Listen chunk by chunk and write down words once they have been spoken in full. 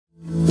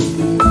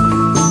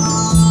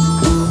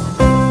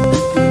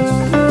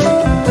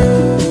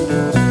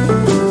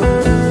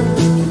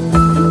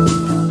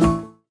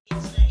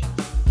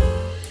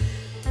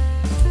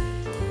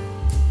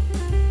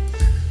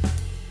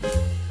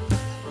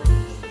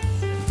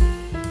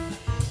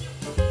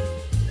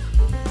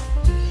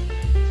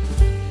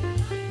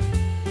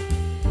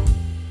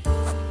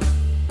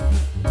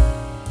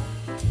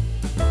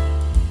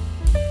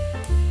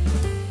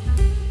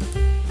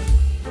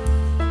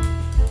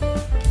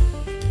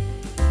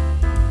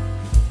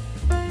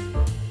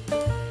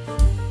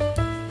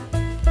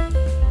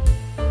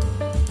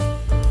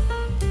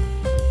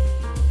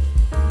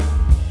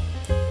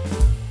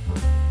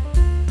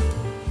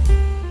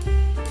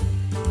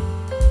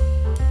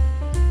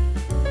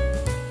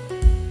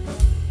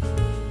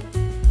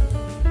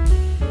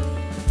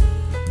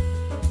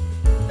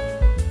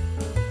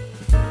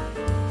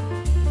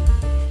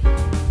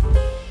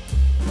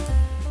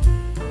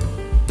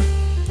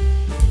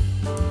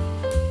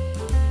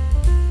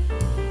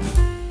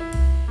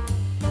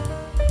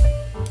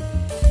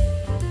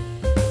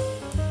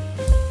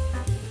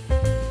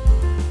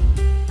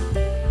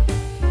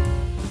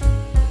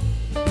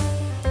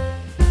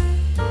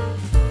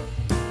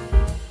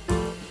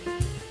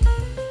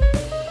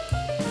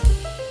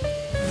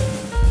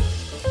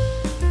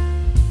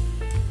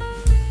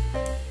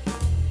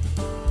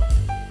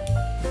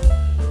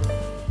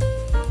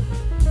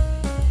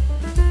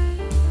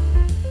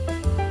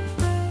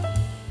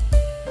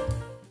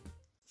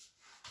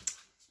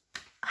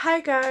Hi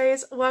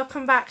guys,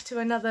 welcome back to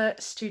another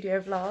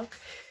studio vlog.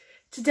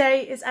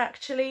 Today is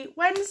actually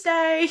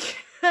Wednesday.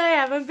 I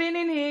haven't been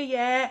in here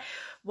yet.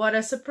 What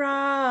a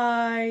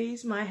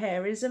surprise. My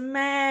hair is a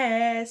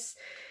mess.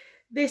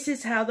 This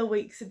is how the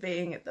weeks are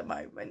being at the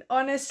moment,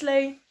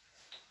 honestly.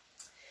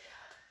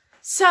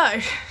 So,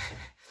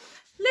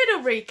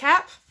 little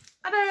recap.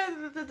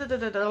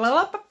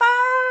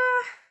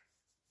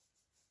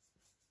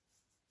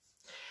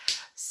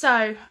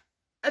 So,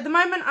 at the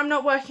moment I'm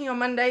not working on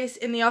Mondays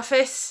in the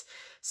office,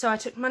 so I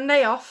took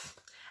Monday off.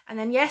 And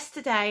then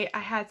yesterday I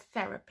had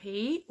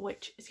therapy,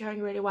 which is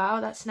going really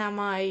well. That's now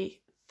my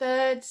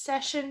third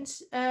session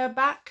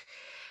back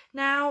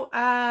now.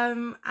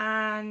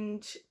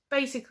 And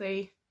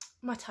basically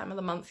my time of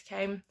the month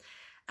came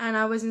and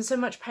I was in so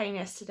much pain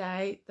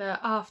yesterday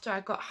that after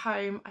I got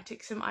home I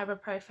took some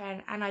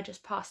ibuprofen and I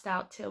just passed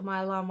out till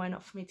my alarm went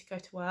off for me to go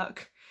to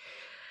work.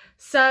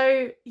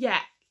 So yeah,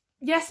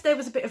 yesterday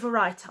was a bit of a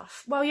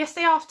write-off. Well,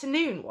 yesterday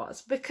afternoon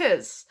was,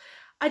 because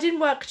I didn't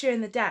work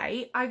during the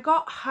day. I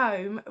got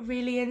home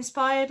really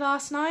inspired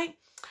last night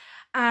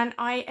and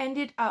I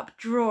ended up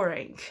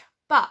drawing.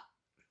 But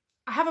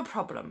I have a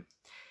problem.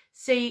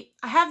 See,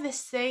 I have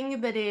this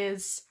thing that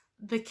is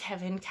the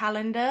Kevin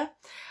calendar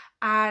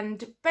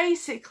and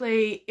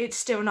basically it's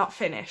still not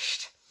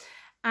finished.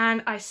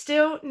 And I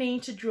still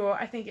need to draw,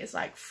 I think it's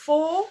like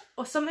 4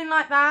 or something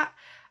like that.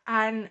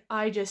 And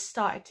I just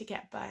started to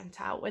get burnt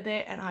out with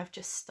it and I've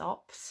just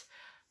stopped.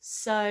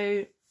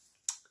 So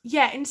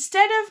yeah,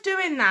 instead of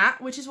doing that,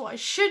 which is what I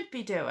should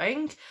be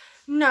doing,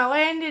 no,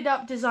 I ended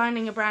up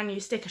designing a brand new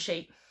sticker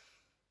sheet.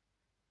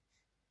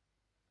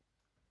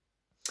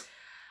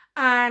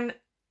 And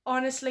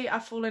honestly,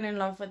 I've fallen in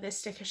love with this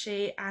sticker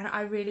sheet and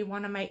I really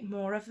want to make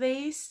more of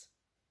these.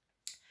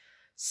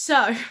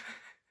 So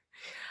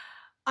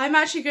I'm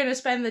actually going to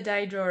spend the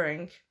day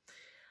drawing.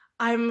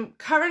 I'm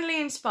currently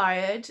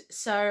inspired,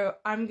 so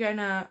I'm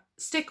gonna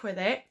stick with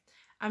it.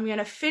 I'm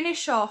gonna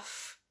finish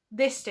off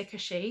this sticker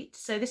sheet.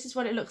 So this is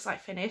what it looks like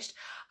finished.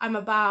 I'm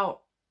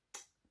about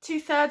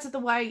 2/3 of the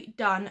way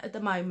done at the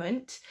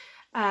moment.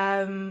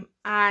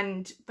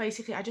 And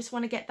basically I just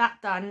want to get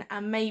that done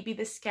and maybe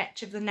the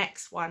sketch of the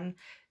next one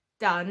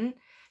done.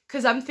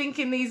 Because I'm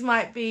thinking these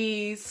might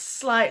be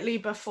slightly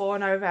before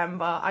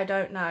November, I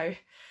don't know.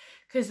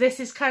 Because this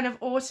is kind of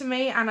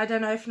autumny and I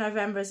don't know if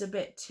November is a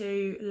bit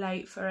too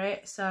late for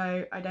it.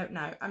 So I don't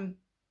know. I'm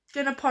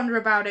going to ponder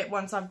about it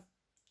once I've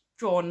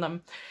drawn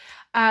them.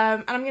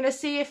 And I'm going to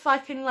see if I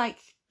can like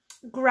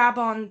grab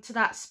on to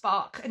that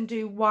spark and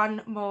do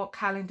one more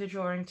calendar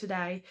drawing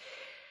today.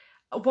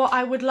 What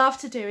I would love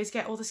to do is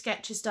get all the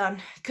sketches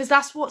done. Because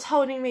that's what's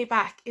holding me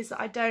back, is that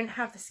I don't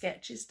have the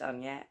sketches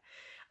done yet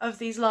of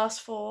these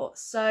last 4.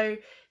 So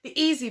the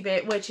easy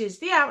bit, which is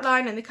the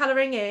outline and the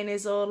colouring in,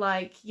 is all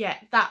like, yeah,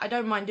 that I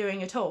don't mind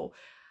doing at all.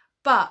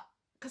 But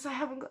because I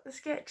haven't got the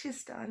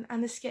sketches done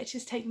and the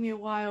sketches take me a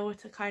while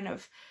to kind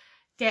of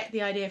get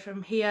the idea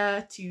from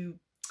here to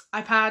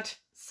iPad,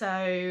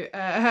 so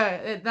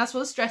that's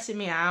what's stressing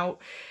me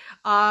out.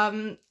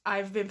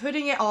 I've been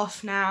putting it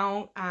off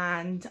now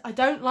and I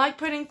don't like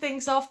putting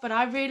things off, but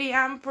I really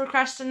am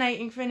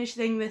procrastinating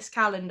finishing this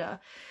calendar.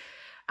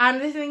 And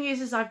the thing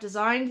is I've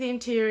designed the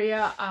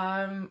interior.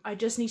 I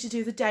just need to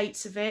do the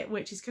dates of it,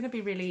 which is going to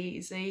be really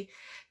easy.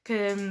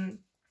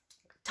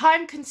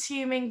 Time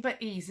consuming,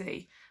 but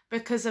easy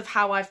because of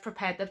how I've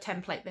prepared the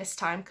template this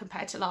time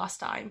compared to last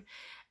time.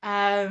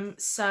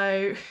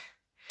 So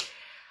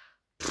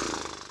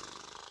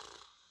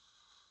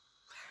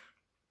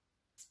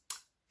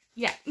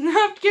yeah,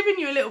 I've given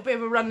you a little bit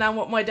of a rundown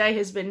what my day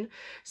has been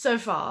so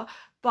far,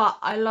 but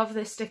I love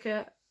this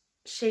sticker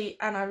sheet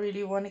and I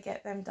really want to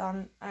get them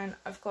done, and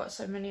I've got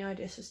so many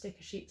ideas for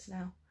sticker sheets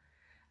now.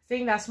 I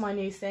think that's my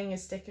new thing,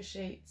 is sticker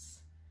sheets.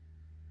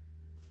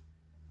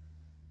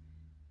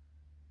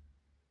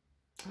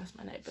 There's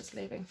my neighbours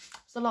leaving.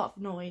 There's a lot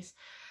of noise.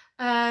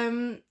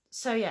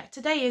 So yeah,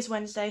 today is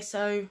Wednesday,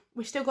 so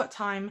we've still got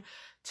time.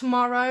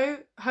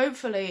 Tomorrow,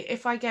 hopefully,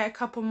 if I get a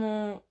couple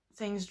more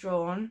things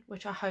drawn,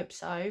 which I hope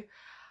so,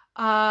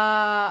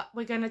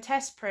 we're going to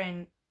test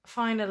print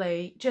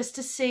finally, just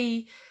to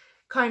see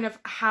kind of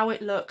how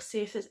it looks,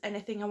 see if there's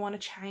anything I want to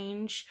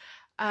change.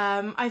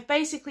 I've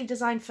basically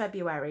designed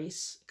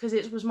February's because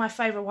it was my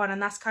favourite one, and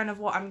that's kind of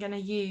what I'm going to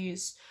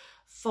use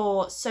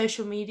for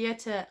social media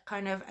to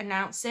kind of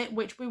announce it,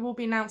 which we will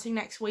be announcing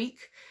next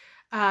week,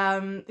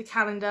 the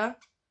calendar,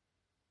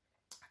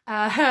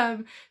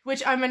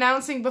 which I'm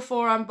announcing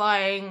before I'm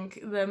buying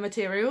the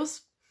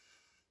materials.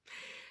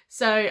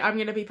 So I'm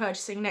going to be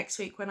purchasing next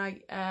week when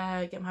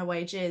I get my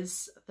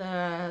wages,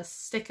 the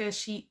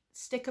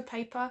sticker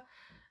paper,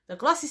 the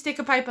glossy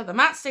sticker paper, the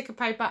matte sticker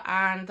paper,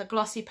 and the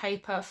glossy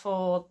paper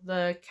for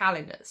the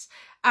calendars,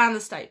 and the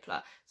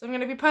stapler. So I'm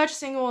going to be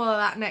purchasing all of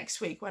that next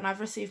week when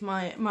I've received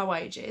my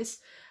wages.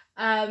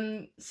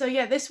 So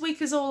yeah, this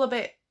week is all a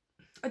bit,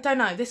 I don't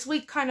know, this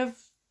week kind of,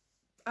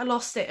 I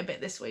lost it a bit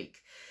this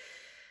week.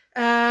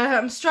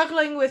 I'm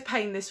struggling with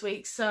pain this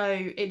week, so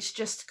it's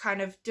just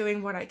kind of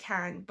doing what I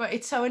can. But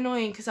it's so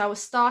annoying because I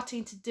was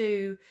starting to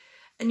do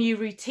a new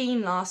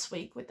routine last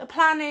week with the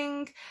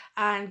planning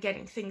and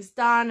getting things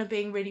done and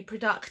being really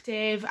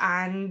productive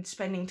and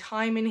spending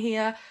time in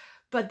here.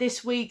 But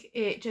this week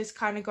it just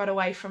kind of got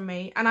away from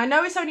me. And I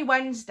know it's only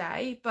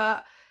Wednesday,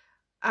 but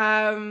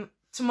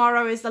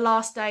tomorrow is the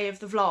last day of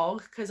the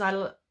vlog because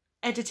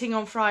editing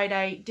on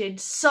Friday did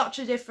such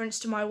a difference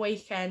to my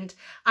weekend,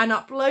 and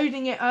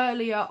uploading it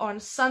earlier on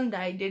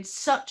Sunday did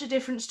such a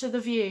difference to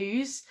the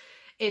views.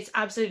 It's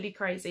absolutely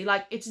crazy.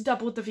 Like, it's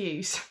doubled the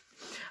views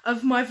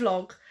of my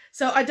vlog.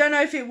 So I don't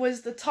know if it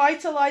was the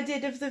title I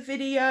did of the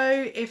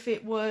video, if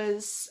it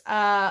was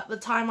the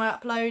time I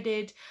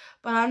uploaded,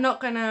 but I'm not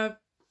gonna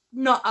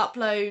not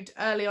upload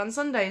early on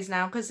Sundays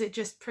now because it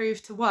just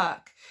proved to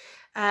work.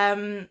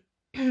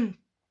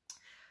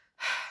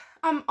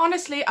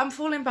 Honestly, I'm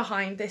falling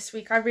behind this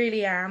week. I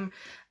really am.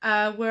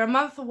 We're a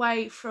month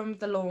away from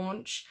the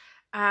launch,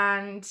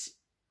 and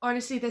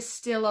honestly, there's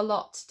still a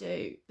lot to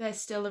do. There's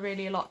still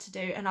really a lot to do,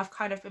 and I've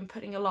kind of been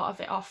putting a lot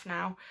of it off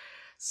now.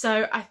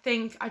 So I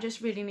think I just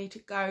really need to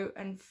go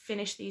and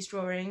finish these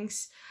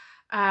drawings.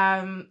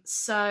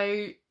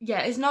 So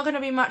yeah, it's not going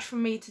to be much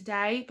from me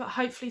today, but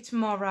hopefully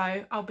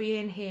tomorrow I'll be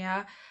in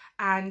here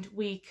and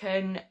we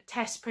can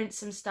test print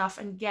some stuff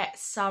and get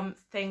some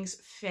things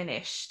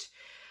finished.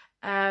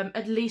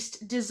 At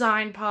least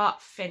design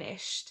part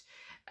finished,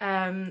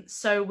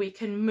 so we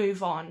can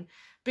move on,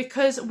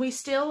 because we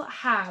still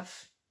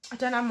have, I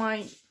don't have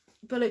my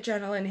bullet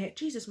journal in here.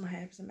 Jesus, my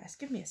hair is a mess.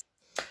 Give me a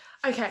sec.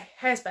 Okay,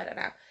 hair's better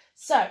now.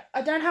 So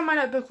I don't have my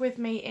notebook with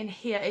me in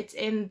here. It's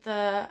in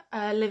the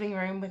living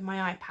room with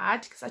my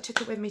iPad, because I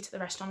took it with me to the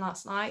restaurant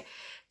last night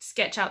to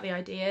sketch out the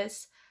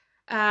ideas.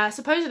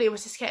 Supposedly it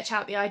was to sketch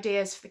out the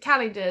ideas for the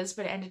calendars,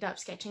 but it ended up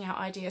sketching out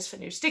ideas for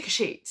new sticker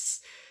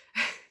sheets.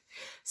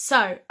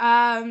 So,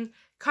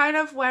 kind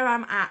of where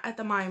I'm at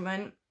the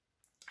moment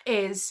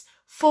is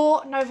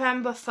for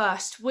November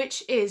 1st,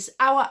 which is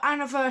our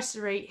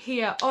anniversary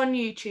here on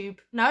YouTube.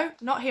 No,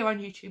 not here on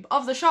YouTube,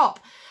 of the shop.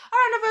 Our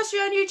anniversary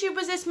on YouTube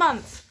was this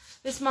month.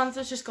 This month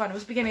has just gone. It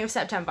was the beginning of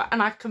September,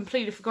 and I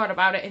completely forgot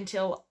about it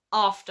until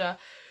after,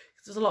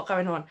 because there's a lot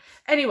going on.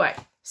 Anyway,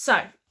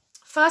 so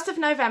 1st of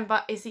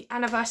November is the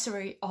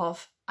anniversary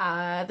of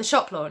the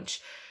shop launch.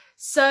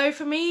 So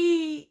for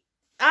me,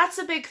 that's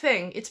a big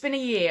thing. It's been a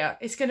year.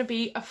 It's going to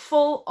be a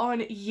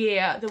full-on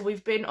year that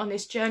we've been on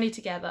this journey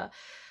together.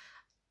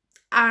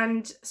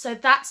 And so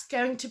that's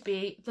going to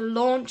be the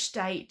launch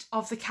date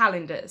of the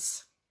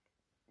calendars.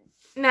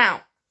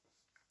 Now,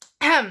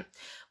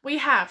 we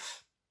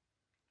have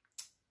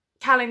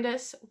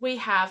calendars, we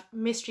have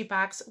mystery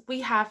bags, we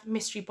have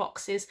mystery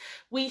boxes,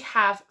 we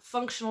have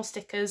functional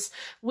stickers,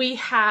 we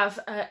have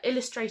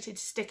illustrated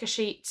sticker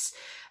sheets,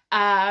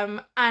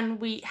 and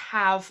we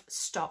have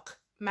stock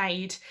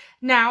made.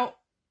 Now,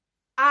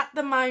 at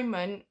the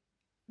moment,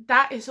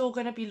 that is all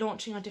going to be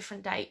launching on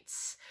different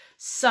dates.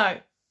 So,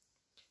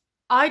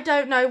 I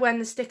don't know when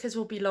the stickers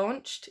will be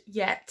launched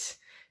yet,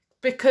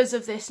 because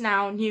of this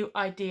now new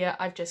idea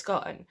I've just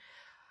gotten.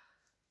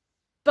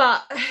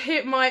 But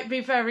it might be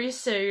very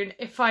soon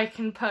if I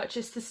can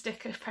purchase the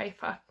sticker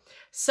paper.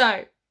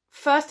 So,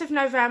 1st of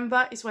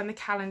November is when the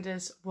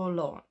calendars will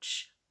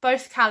launch.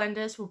 Both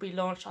calendars will be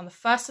launched on the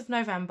 1st of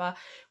November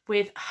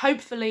with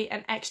hopefully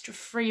an extra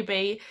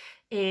freebie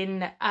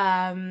in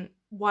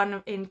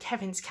one in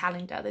Kevin's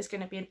calendar. There's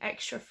going to be an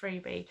extra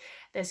freebie.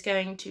 There's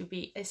going to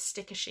be a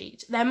sticker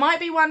sheet. There might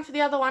be one for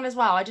the other one as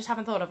well. I just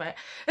haven't thought of it.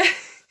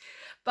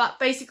 But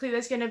basically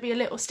there's going to be a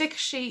little sticker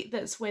sheet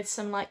that's with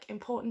some like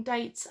important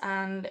dates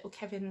and little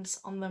Kevins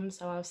on them.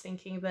 So I was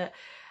thinking that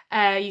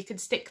you could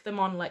stick them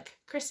on like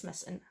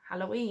Christmas and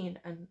Halloween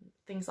and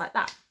things like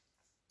that.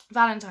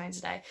 Valentine's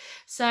Day.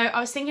 So I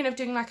was thinking of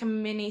doing like a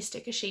mini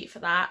sticker sheet for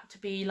that to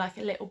be like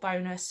a little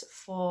bonus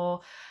for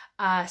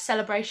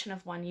celebration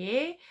of 1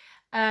 year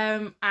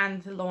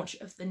and the launch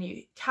of the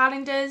new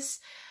calendars.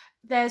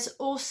 There's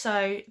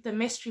also the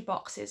mystery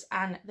boxes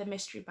and the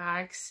mystery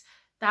bags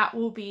that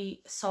will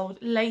be sold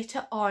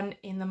later on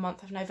in the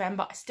month of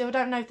November. I still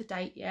don't know the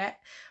date yet,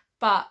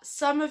 but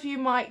some of you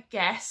might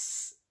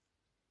guess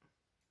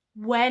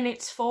when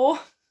it's for.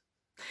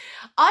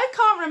 I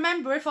can't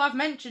remember if I've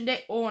mentioned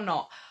it or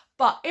not,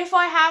 but if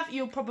I have,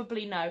 you'll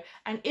probably know.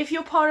 And if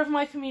you're part of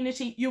my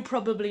community, you'll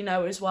probably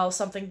know as well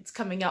something that's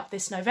coming up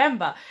this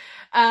November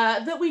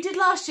that we did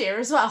last year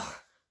as well.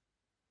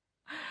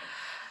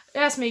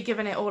 That's me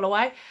giving it all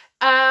away.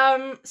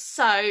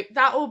 So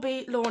that will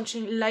be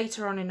launching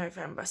later on in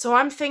November. So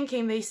I'm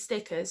thinking these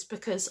stickers,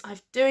 because I'm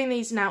doing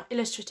these now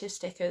illustrative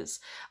stickers.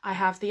 I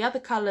have the other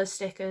colour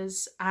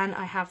stickers and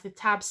I have the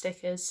tab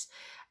stickers.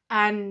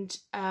 And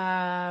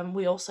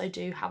we also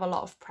do have a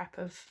lot of prep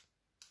of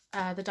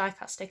the die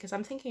cut stickers.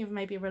 I'm thinking of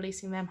maybe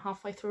releasing them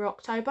halfway through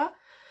October,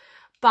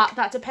 but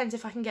that depends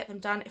if I can get them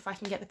done, if I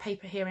can get the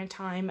paper here in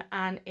time,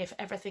 and if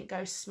everything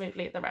goes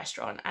smoothly at the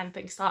restaurant and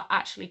things start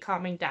actually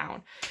calming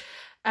down,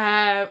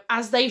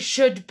 as they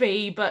should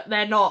be, but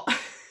they're not.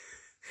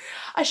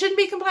 I shouldn't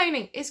be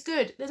complaining. It's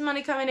good. There's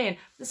money coming in.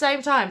 At the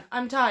same time,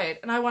 I'm tired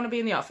and I want to be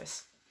in the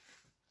office.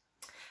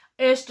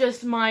 It's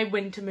just my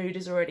winter mood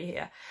is already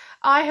here.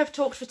 I have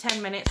talked for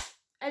 10 minutes.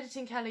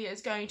 editing Kelly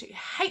is going to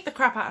hate the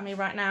crap out of me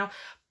right now,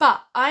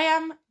 but I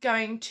am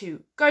going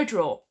to go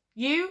draw.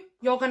 You're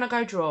gonna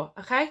go draw,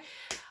 okay?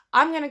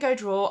 I'm gonna go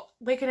draw.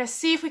 We're gonna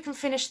see if we can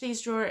finish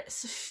these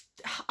drawings.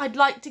 I'd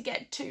like to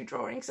get 2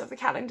 drawings of the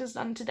calendars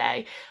done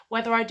today.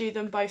 Whether I do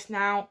them both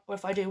now or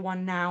if I do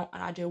one now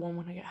and I do one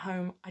when I get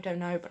home, I don't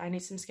know, but I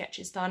need some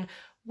sketches done.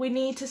 We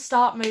need to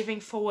start moving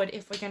forward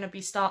if we're going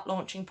to start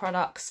launching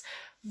products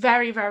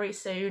very, very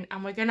soon,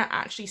 and we're going to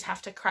actually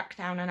have to crack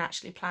down and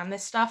actually plan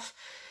this stuff.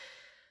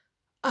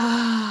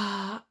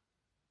 I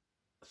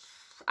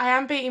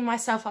am beating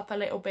myself up a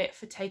little bit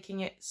for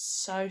taking it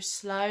so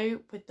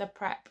slow with the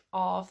prep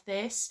of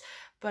this,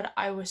 but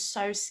I was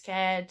so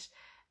scared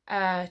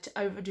to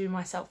overdo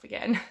myself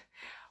again.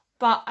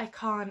 But I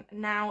can't.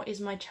 Now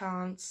is my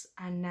chance,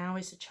 and now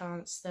is a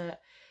chance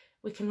that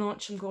we can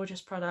launch some gorgeous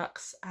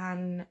products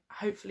and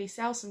hopefully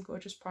sell some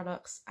gorgeous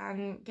products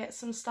and get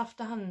some stuff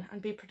done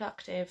and be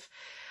productive.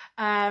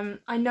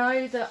 I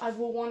know that I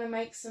will want to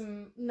make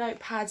some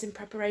notepads in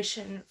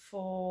preparation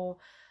for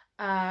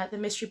the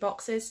mystery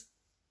boxes.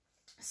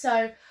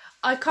 So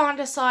I can't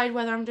decide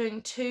whether I'm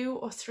doing 2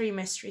 or 3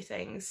 mystery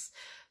things.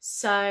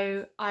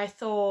 So I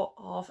thought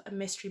of a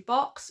mystery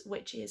box,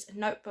 which is a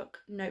notebook,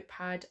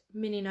 notepad,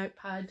 mini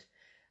notepad,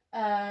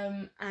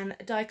 and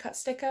a die cut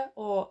sticker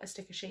or a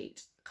sticker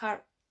sheet.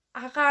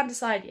 I can't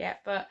decide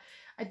yet, but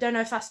I don't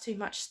know if that's too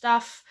much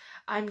stuff.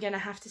 I'm gonna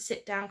have to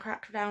sit down,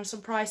 crack down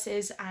some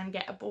prices and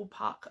get a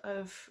ballpark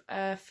of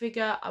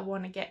figure I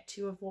want to get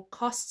to of what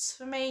costs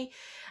for me,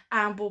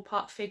 and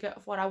ballpark figure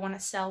of what I want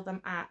to sell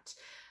them at.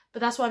 But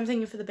that's what I'm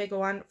thinking for the bigger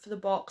one, for the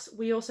box.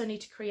 We also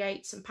need to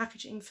create some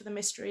packaging for the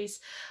mysteries,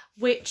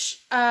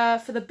 which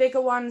for the bigger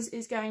ones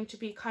is going to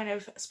be kind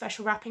of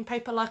special wrapping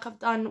paper like I've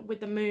done with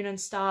the moon and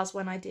stars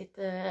when I did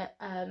the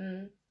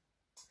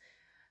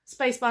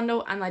space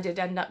bundle, and I did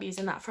end up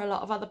using that for a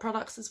lot of other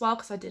products as well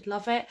because I did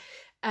love it.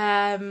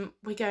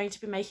 We're going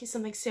to be making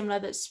something similar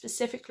that's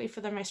specifically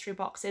for the mystery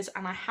boxes,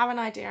 and I have an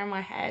idea in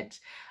my head.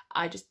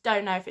 I just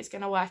don't know if it's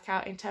going to work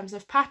out in terms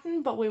of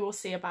pattern, but we will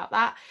see about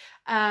that.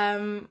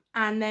 And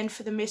then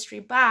for the mystery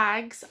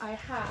bags, I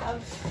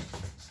have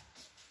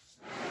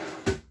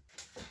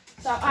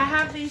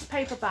these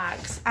paper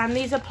bags, and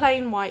these are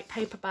plain white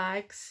paper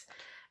bags.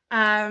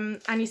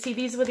 And you see,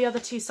 these were the other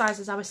 2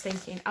 sizes I was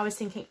thinking. I was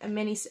thinking a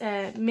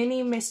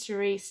mini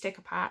mystery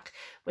sticker pack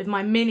with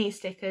my mini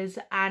stickers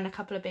and a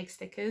couple of big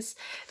stickers.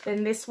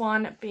 Then this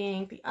one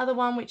being the other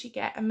one, which you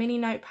get a mini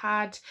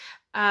notepad,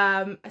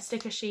 a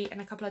sticker sheet and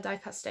a couple of die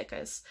cut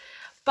stickers.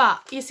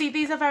 But you see,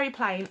 these are very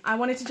plain. I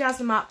wanted to jazz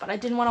them up, but I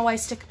didn't want to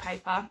waste sticker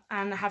paper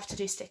and have to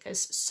do stickers.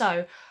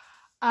 So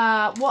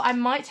what I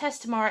might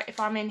test tomorrow, if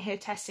I'm in here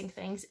testing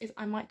things, is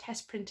I might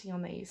test printing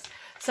on these.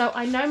 So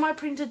I know my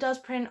printer does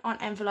print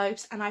on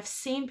envelopes, and I've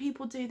seen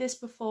people do this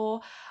before.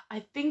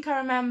 I think I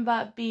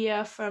remember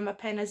Bia from A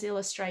Pen as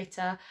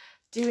Illustrator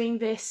doing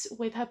this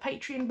with her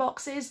Patreon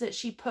boxes, that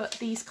she put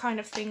these kind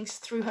of things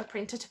through her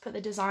printer to put the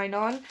design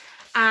on.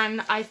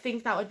 And I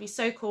think that would be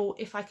so cool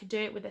if I could do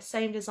it with the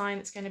same design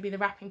that's going to be the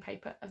wrapping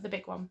paper of the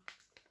big one.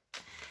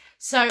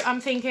 So I'm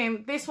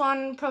thinking this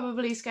one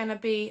probably is going to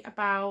be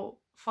about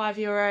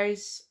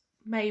 €5,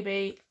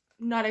 maybe,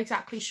 not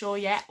exactly sure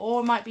yet,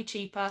 or it might be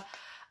cheaper.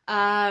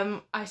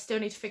 I still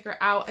need to figure it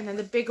out. And then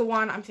the bigger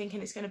one, I'm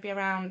thinking it's going to be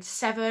around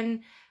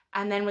 7,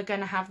 and then we're going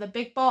to have the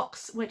big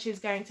box, which is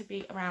going to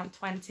be around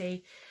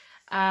 20.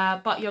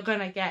 But you're going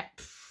to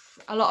get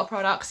a lot of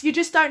products. You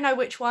just don't know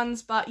which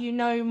ones, but you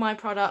know my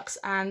products,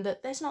 and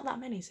there's not that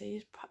many, so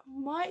you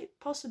might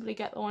possibly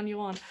get the one you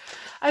want.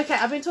 Okay,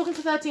 I've been talking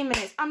for 13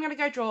 minutes. I'm going to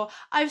go draw.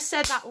 I've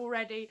said that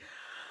already.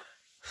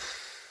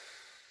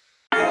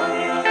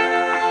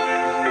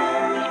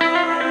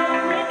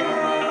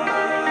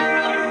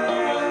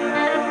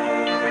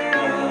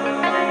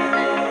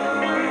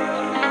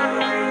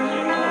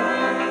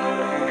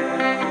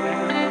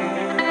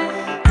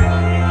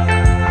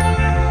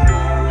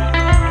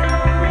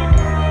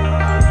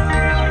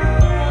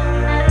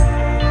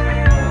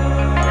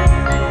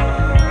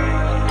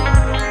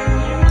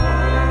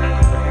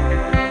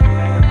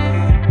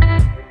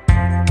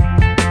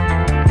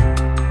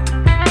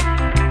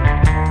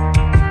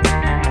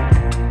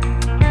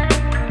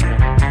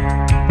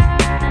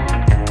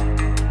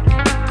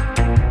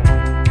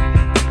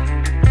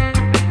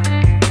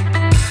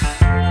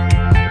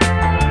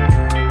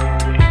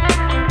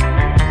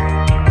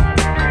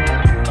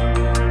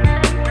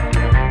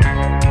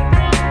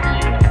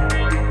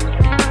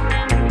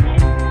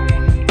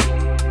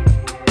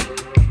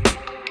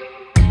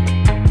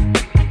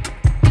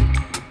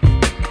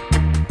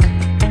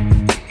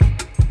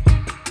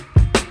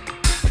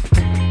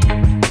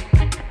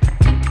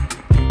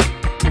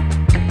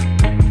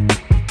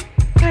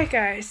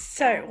 Guys,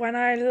 so when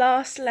I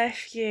last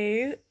left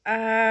you,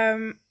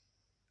 I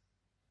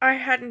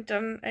hadn't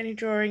done any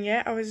drawing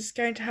yet. I was just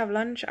going to have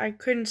lunch. I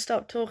couldn't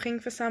stop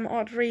talking for some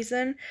odd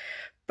reason,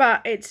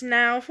 but it's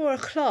now 4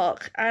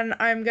 o'clock and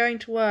I'm going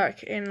to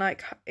work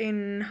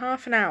in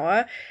half an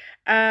hour.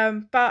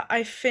 But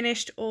I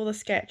finished all the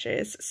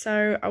sketches,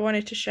 so I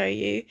wanted to show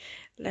you.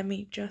 Let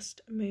me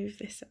just move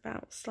this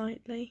about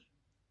slightly.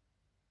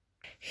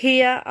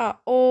 Here are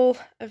all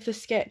of the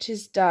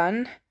sketches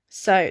done.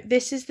 So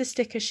this is the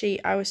sticker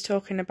sheet I was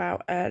talking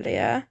about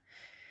earlier.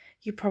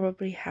 You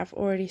probably have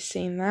already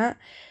seen that,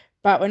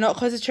 but we're not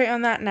concentrating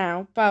on that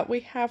now. But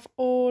we have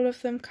all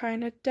of them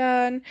kind of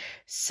done.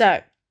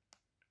 So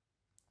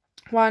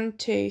 1,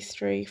 2,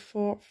 3,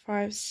 4,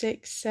 5,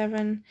 6,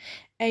 7,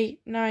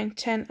 8, 9,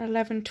 10,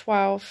 11,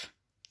 12.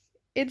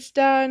 It's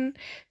done.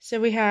 So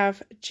we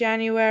have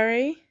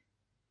January,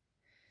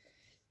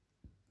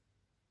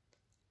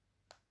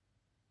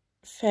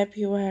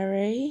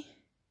 February,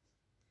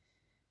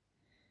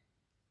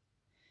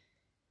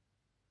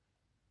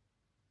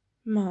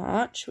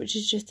 March, which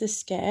is just a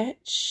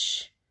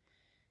sketch.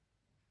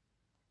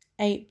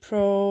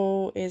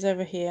 April is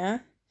over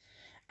here.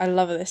 I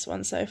love this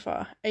one so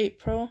far.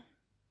 April,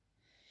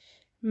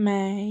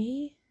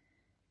 May,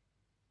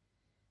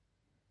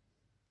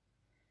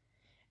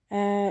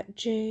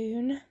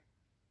 June,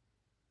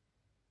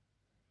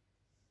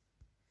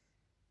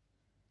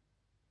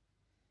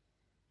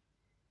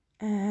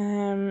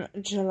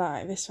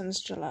 July. This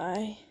one's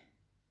July.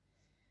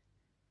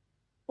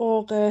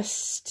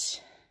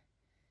 August,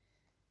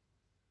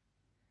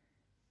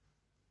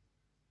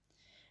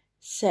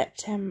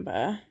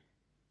 September,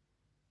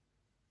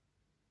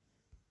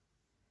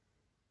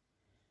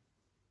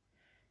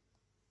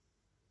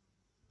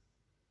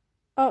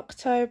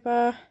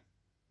 October,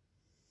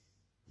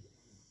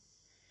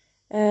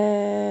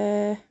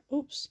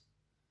 oops,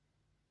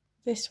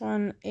 this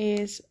one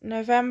is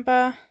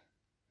November,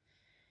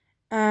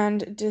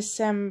 and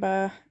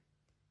December,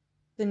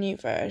 the new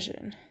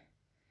version.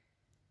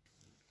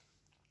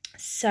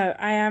 So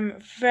I am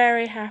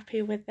very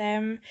happy with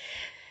them.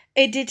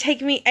 It did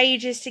take me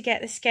ages to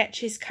get the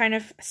sketches kind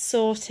of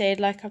sorted,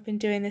 like I've been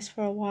doing this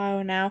for a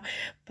while now,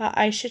 but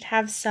I should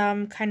have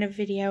some kind of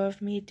video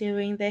of me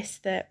doing this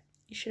that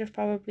you should have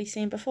probably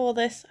seen before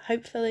this,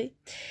 hopefully.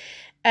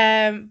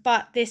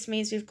 But this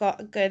means we've got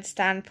a good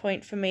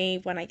standpoint for me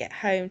when I get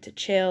home to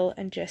chill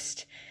and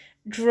just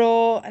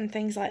draw and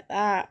things like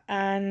that,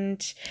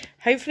 and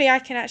hopefully I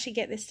can actually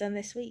get this done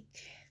this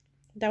week.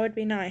 That would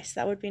be nice,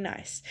 that would be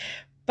nice.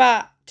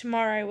 But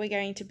tomorrow we're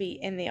going to be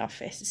in the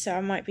office, so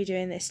I might be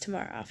doing this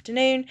tomorrow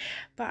afternoon.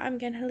 But I'm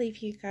going to leave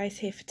you guys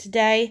here for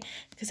today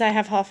because I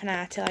have half an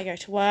hour till I go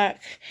to work,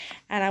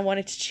 and I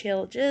wanted to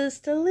chill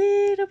just a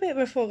little bit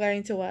before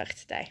going to work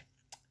today.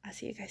 I'll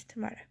see you guys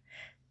tomorrow.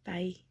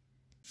 Bye.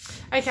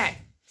 Okay,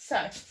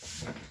 so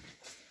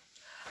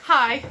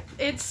hi,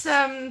 it's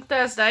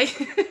Thursday.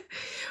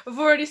 I've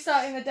already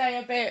started the day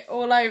a bit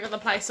all over the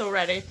place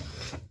already.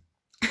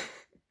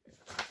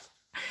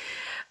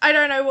 I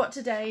don't know what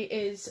today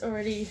is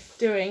already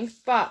doing,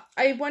 but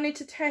I wanted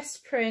to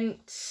test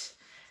print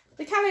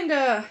the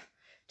calendar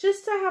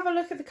just to have a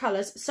look at the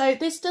colours. So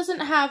this doesn't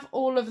have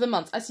all of the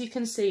months. As you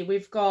can see,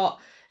 we've got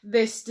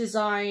this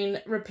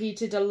design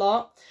repeated a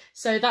lot.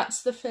 So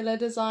that's the filler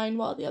design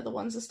while the other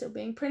ones are still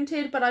being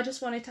printed. But I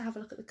just wanted to have a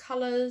look at the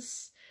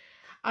colours.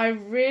 I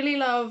really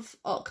love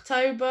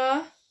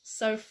October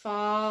so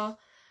far.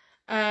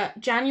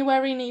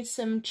 January needs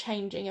some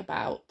changing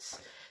about.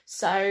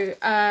 So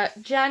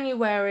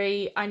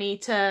January, I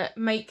need to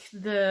make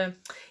the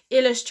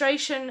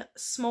illustration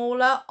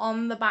smaller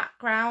on the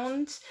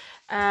background.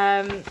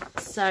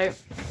 So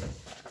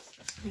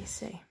let me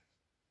see.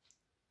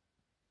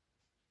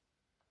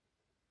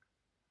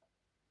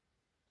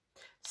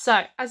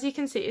 So as you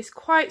can see, it's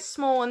quite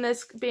small and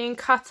there's being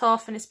cut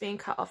off, and it's being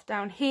cut off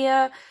down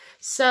here.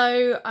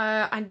 So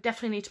I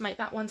definitely need to make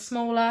that one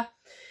smaller.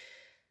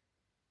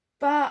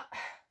 But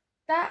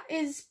that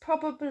is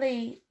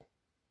probably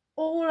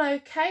all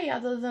okay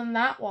other than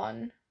that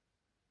one.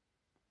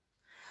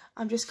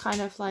 I'm just kind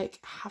of like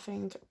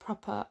having a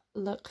proper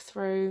look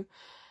through.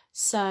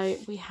 So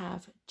we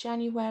have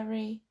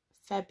January,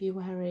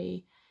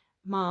 February,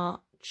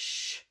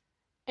 March,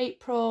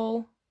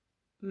 April,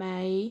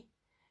 May,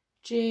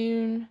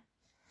 June,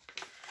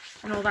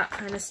 and all that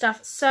kind of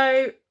stuff.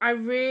 So I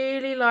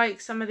really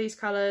like some of these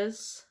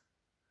colours.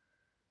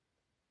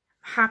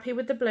 Happy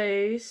with the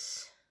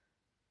blues.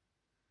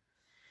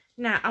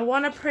 Now, I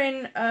want to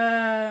print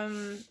a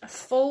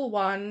full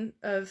one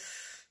of,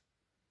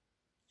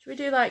 should we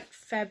do like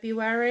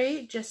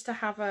February, just to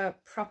have a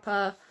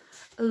proper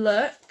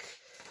look?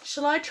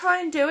 Shall I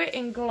try and do it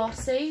in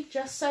glossy,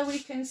 just so we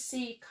can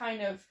see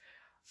kind of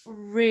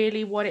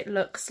really what it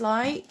looks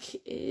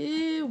like?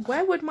 Ew,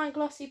 where would my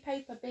glossy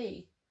paper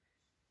be?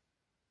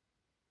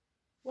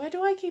 Where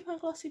do I keep my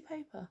glossy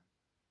paper?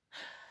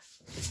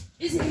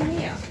 Is it in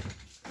here?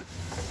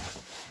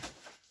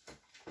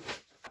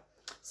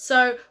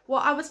 So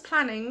what I was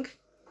planning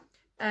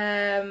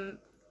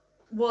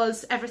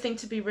was everything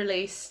to be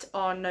released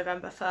on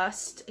November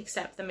 1st,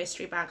 except the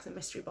mystery bags and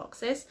mystery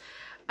boxes.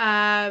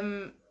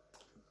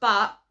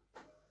 But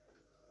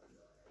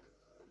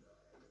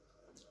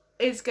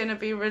it's going to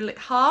be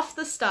half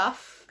the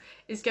stuff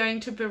is going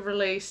to be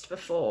released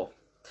before.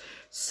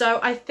 So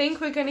I think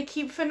we're going to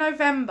keep for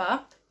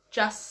November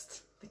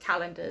just the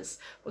calendars.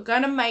 We're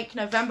going to make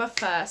November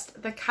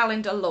 1st the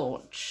calendar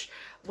launch,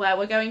 where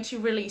we're going to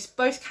release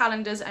both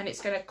calendars, and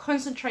it's going to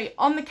concentrate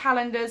on the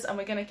calendars, and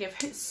we're going to give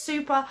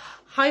super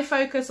high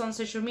focus on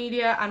social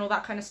media and all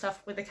that kind of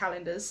stuff with the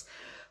calendars.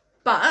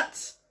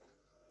 But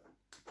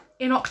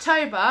in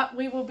October,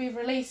 we will be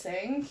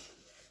releasing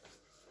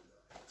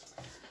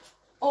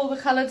all the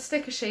coloured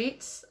sticker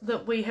sheets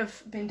that we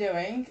have been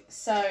doing.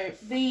 So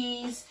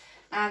these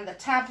and the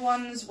tab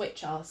ones,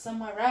 which are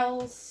somewhere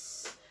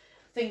else.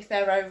 I think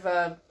they're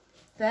over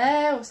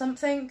there or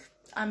something.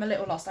 I'm a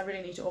little lost. I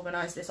really need to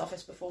organise this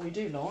office before we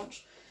do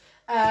launch.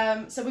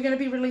 So we're going to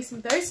be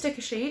releasing those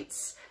sticker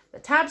sheets, the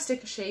tab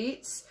sticker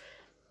sheets,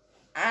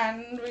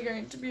 and we're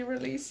going to be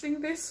releasing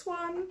this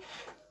one.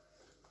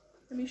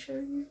 Let me show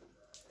you.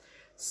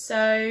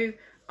 So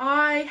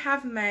I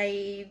have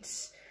made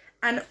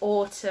an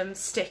autumn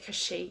sticker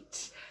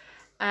sheet.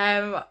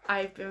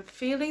 I've been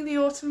feeling the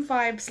autumn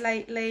vibes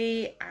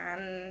lately,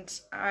 and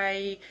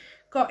I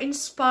got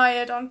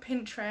inspired on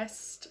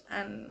Pinterest,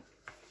 and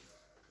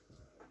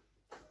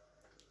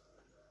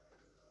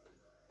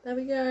there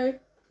we go.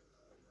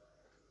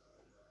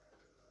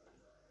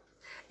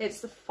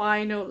 It's the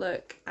final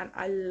look, and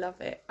I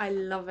love it. I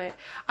love it.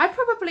 I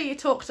probably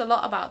talked a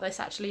lot about this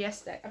actually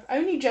yesterday. I've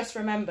only just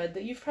remembered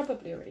that you've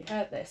probably already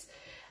heard this.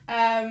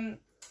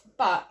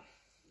 But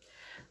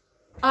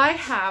I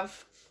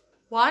have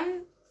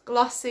one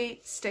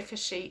glossy sticker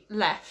sheet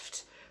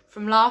left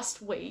from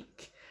last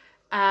week.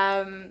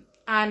 And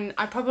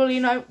I probably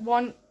don't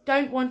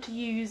want to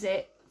use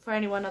it for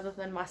anyone other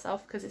than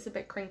myself because it's a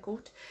bit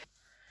crinkled.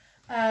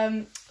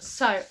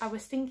 So I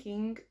was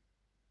thinking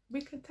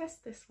we could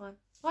test this one.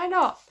 Why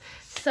not?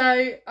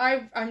 So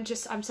I'm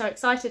so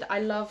excited. I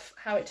love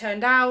how it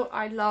turned out.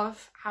 I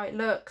love how it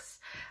looks,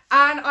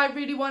 and I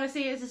really want to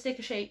see it as a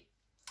sticker sheet.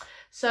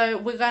 So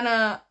we're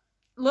gonna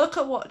look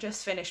at what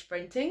just finished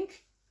printing.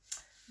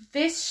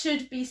 This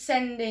should be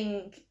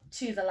sending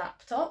to the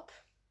laptop,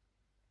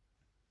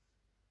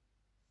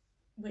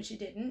 which it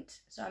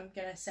didn't, so I'm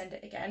gonna send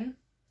it again.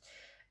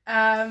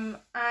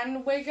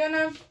 And we're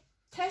gonna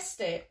test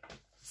it,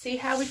 see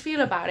how we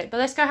feel about it. But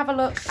let's go have a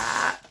look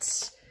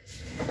at,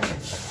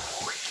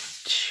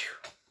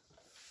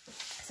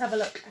 let's have a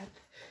look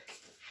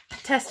at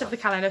a test of the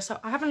calendar. So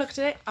I haven't looked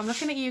at it. I'm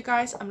looking at you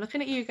guys. I'm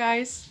looking at you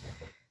guys.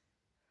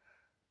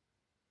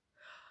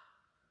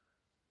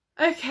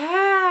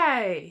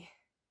 Okay.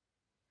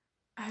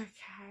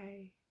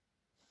 Okay.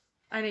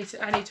 I need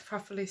to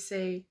properly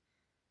see.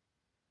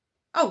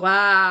 Oh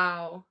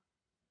wow.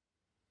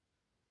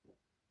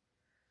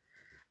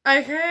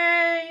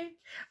 Okay.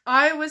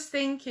 I was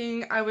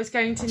thinking I was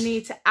going to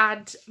need to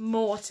add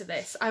more to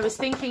this. I was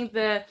thinking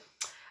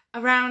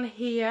around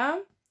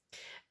here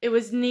it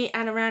was neat,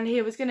 and around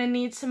here was going to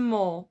need some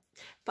more.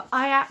 But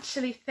I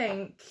actually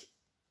think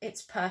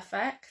it's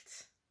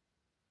perfect.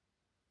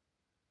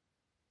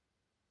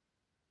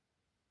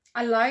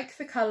 I like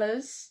the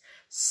colours.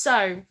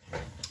 So,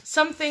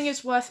 something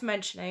is worth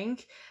mentioning,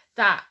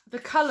 that the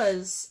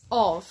colours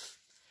of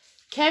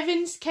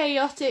Kevin's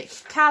Chaotic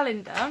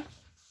Calendar,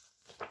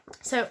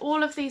 so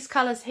all of these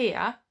colours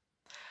here,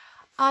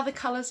 are the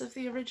colours of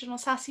the original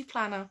Sassy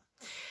Planner.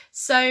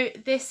 So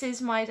this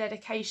is my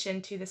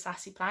dedication to the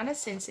Sassy Planner,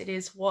 since it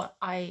is what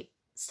I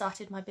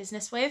started my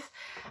business with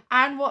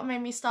and what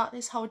made me start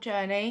this whole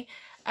journey.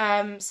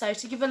 So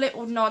to give a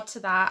little nod to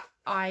that,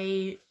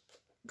 I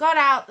got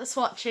out the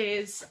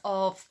swatches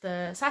of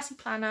the Sassy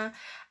Planner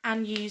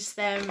and used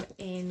them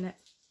in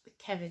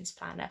Kevin's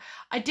planner.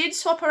 I did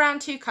swap around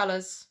two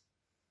colours.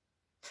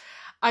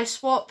 I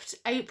swapped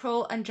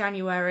April and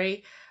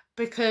January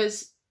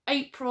because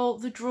April,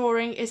 the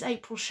drawing is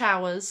April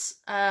showers,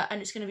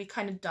 and it's going to be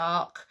kind of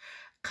dark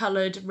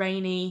coloured,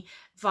 rainy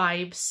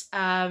vibes.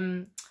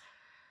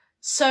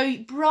 So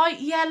bright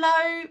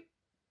yellow,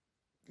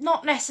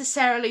 not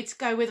necessarily to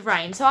go with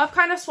rain. So I've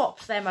kind of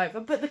swapped them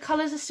over, but the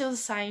colours are still the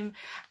same,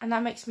 and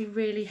that makes me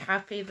really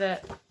happy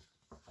that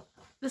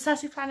the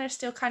Sassy Planner is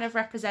still kind of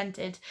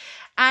represented.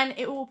 And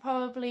it will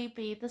probably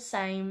be the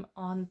same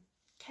on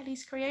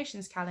Kelly's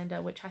Creations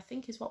calendar, which I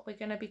think is what we're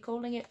going to be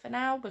calling it for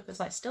now, because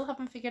I still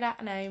haven't figured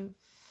out a name.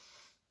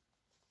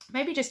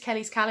 Maybe just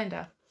Kelly's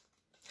calendar.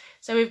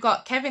 So we've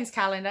got Kevin's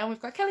calendar and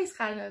we've got Kelly's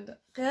calendar.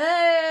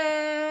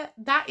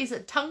 That is a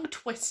tongue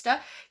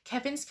twister.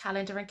 Kevin's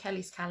calendar and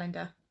Kelly's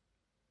calendar.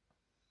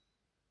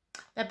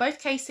 They're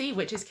both KC,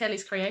 which is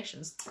Kelly's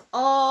Creations.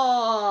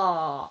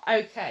 Oh,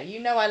 okay. You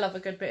know I love a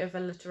good bit of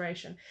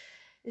alliteration.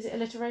 Is it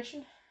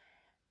alliteration?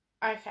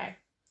 Okay.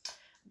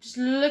 Just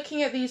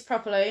looking at these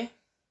properly.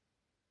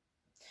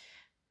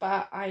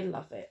 But I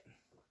love it.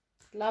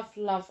 Love,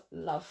 love,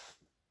 love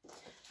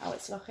how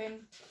it's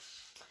looking.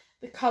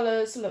 The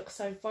colours look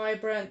so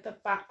vibrant. The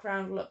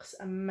background looks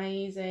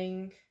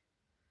amazing.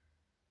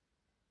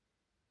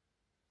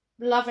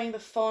 Loving the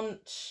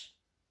font.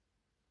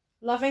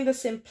 Loving the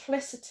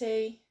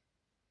simplicity.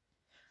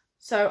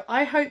 So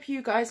I hope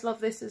you guys love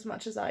this as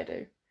much as I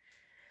do,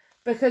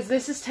 because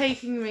this is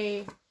taking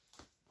me...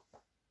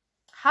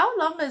 How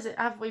long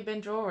have we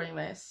been drawing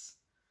this?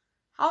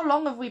 How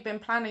long have we been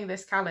planning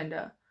this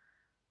calendar?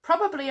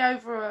 Probably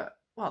over,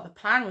 well, the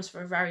plan was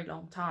for a very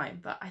long time,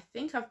 but I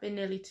think I've been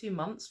nearly 2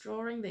 months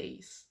drawing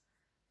these.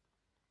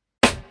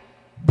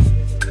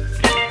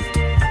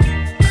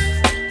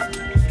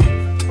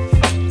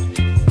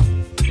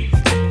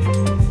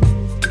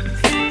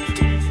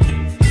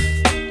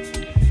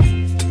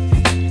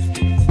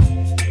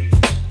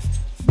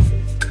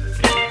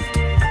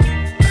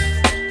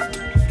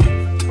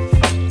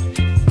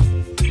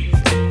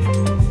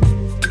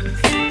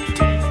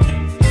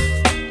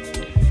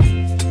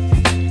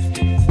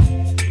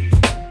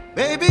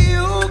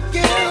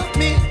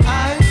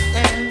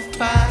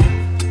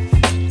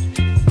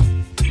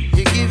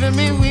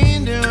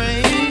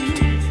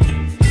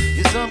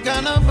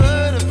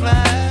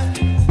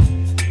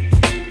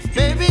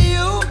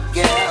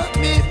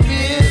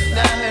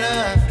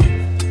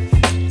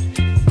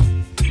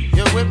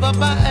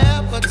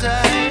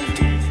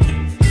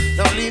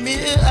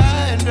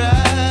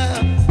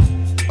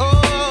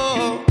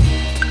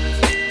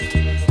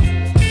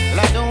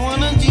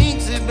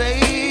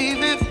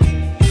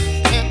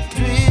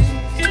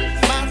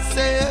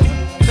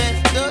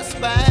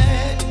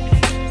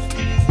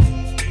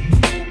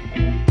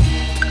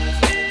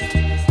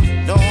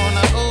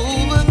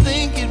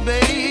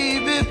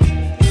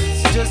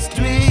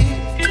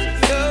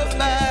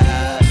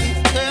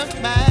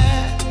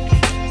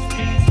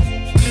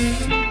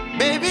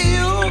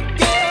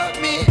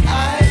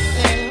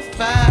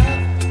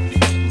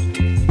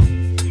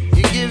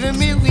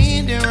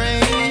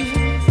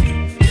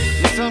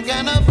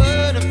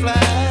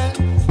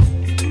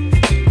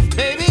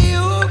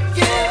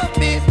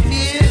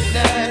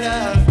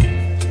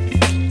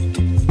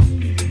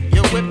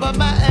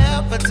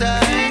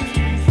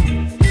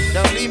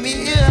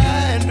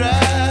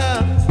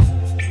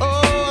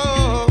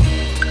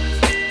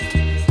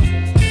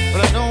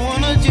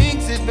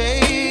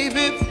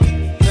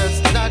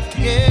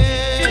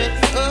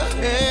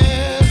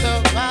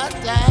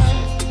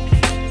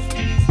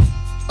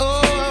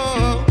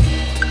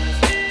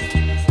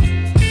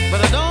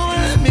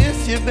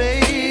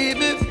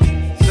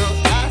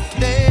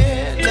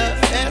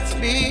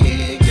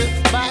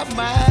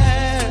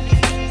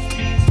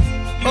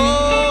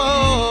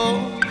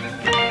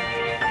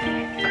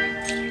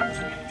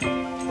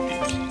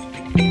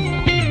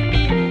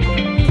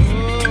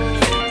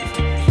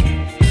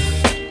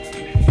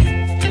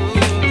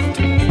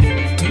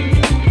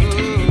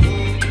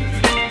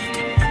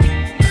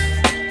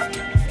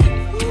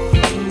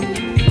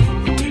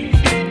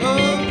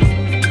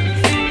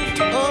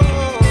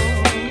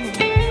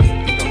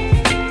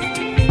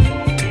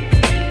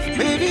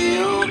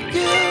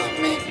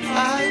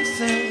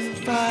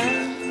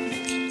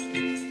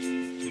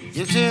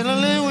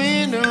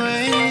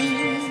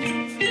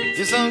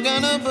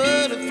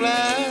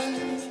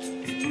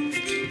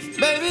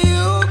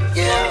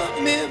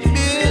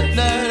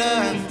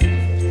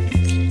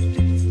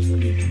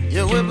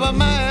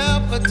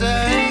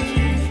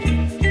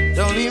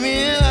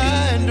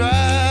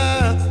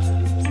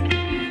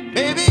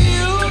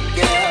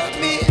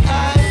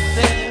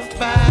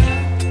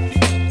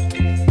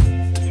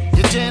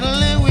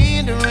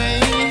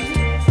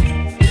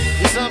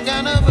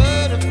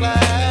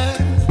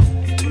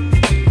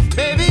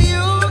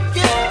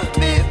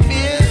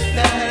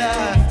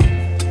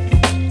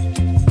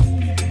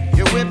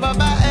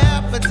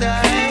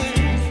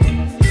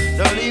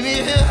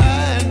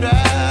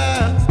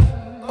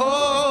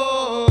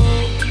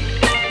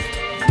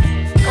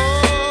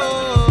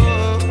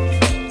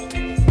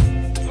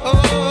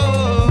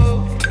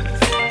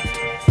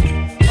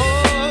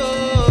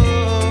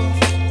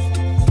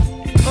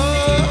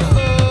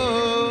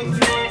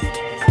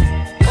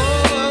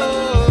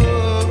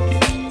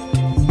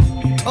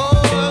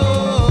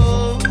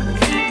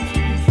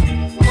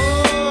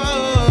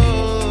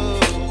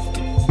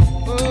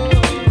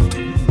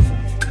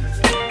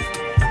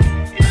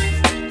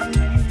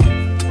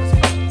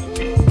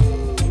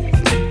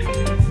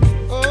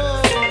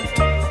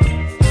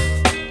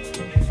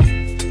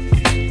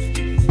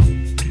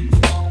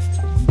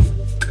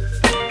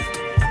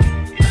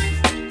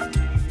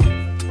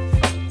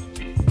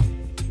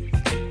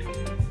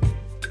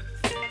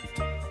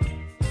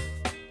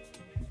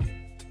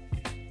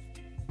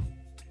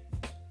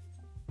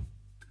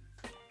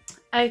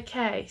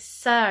 Okay,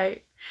 so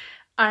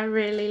I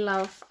really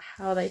love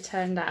how they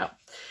turned out.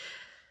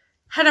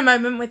 Had a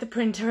moment with the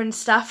printer and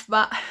stuff,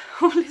 but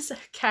all is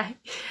okay.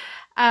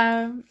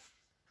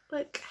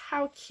 Look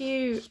how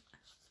cute.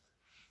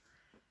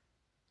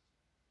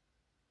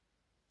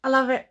 I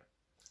love it.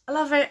 I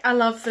love it. I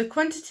love the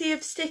quantity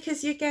of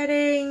stickers you're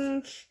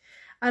getting.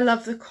 I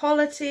love the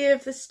quality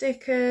of the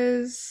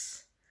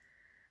stickers.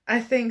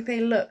 I think they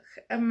look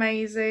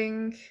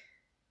amazing.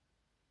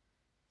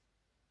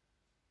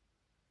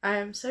 I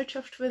am so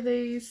chuffed with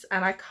these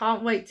and I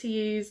can't wait to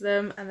use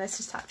them. And let's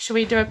just shall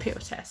we do a peel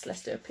test?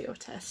 Let's do a peel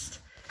test.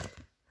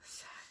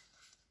 So.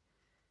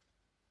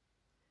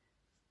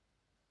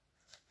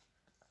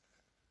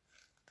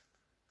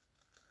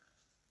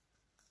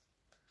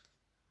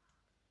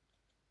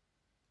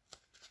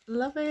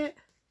 Love it.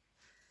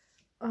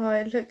 Oh,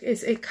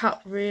 it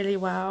cut really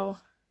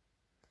well.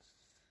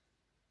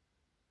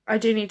 I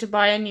do need to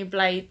buy a new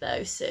blade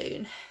though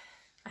soon.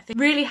 I think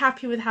really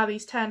happy with how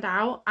these turned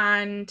out,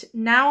 and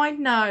now I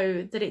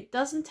know that it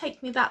doesn't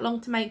take me that long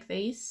to make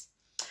these,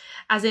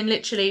 as in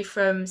literally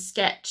from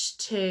sketch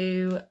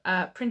to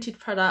printed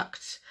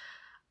product.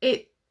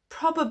 It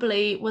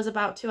probably was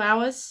about 2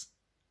 hours,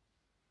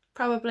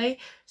 probably.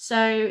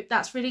 So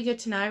that's really good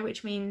to know,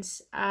 which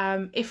means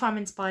if I'm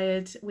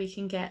inspired, we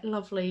can get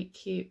lovely,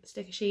 cute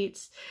sticker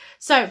sheets.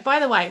 So by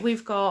the way,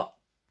 we've got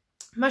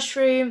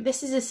mushroom,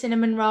 this is a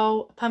cinnamon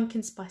roll, a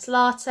pumpkin spice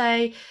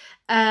latte,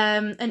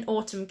 an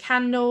autumn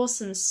candle,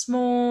 some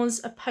s'mores,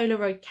 a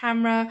Polaroid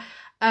camera,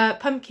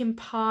 pumpkin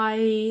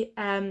pie,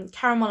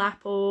 caramel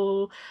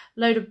apple,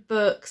 load of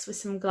books with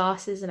some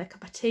glasses and a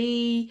cup of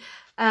tea,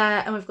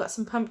 and we've got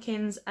some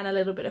pumpkins and a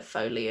little bit of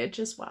foliage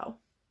as well.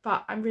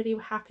 But I'm really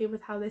happy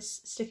with how this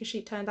sticker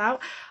sheet turned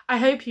out. I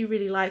hope you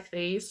really like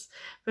these,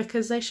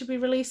 because they should be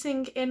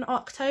releasing in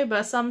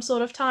October some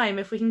sort of time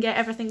if we can get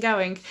everything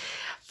going.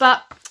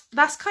 But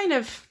that's kind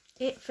of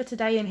it for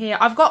today in here.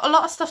 I've got a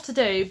lot of stuff to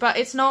do, but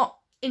it's not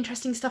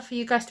interesting stuff for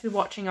you guys to be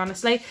watching,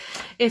 honestly.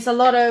 It's a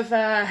lot of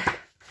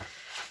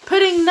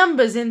putting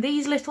numbers in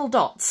these little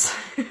dots.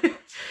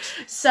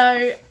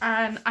 So,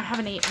 and I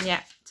haven't eaten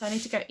yet, so I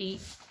need to go eat.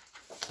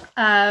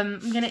 I'm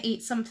going to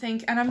eat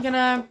something, and I'm going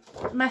to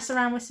mess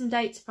around with some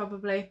dates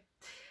probably.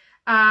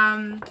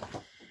 I'm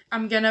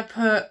going to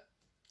put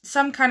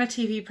some kind of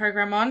TV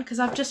program on, because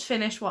I've just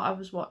finished what I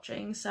was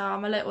watching, so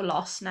I'm a little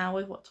lost now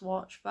with what to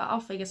watch, but I'll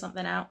figure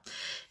something out,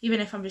 even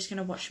if I'm just going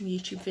to watch some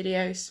YouTube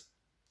videos.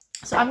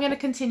 So I'm going to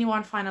continue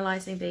on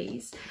finalising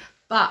these,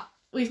 but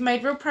we've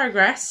made real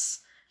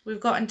progress.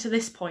 We've gotten to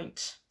this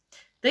point.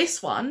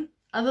 This one,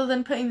 other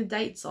than putting the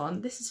dates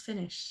on, this is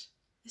finished.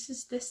 This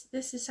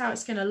is how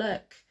it's going to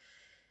look.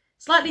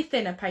 Slightly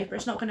thinner paper.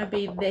 It's not going to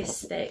be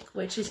this thick,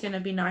 which is going to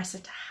be nicer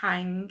to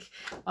hang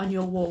on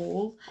your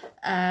wall.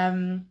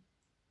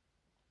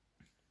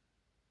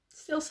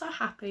 Still so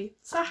happy,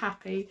 so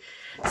happy.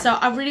 So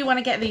I really want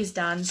to get these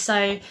done.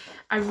 So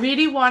I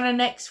really want to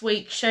next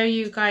week show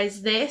you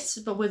guys this,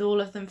 but with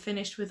all of them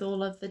finished, with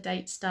all of the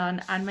dates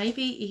done, and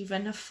maybe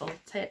even a full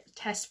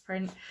test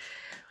print.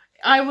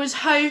 I was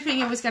hoping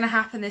it was going to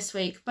happen this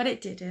week, but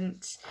it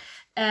didn't.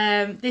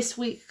 This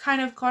week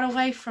kind of got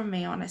away from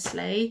me,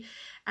 honestly,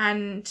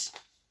 and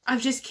I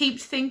just keep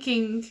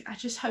thinking, I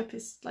just hope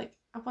it's like,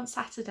 I want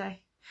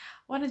Saturday,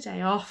 I want a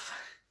day off.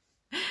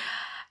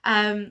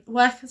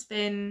 Work has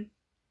been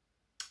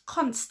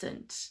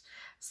constant.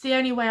 It's the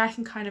only way I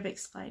can kind of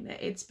explain it.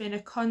 It's been a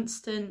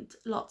constant,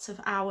 lots of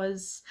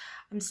hours.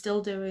 I'm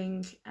still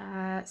doing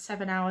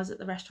 7 hours at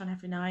the restaurant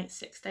every night,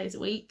 6 days a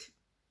week.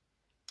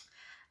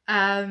 But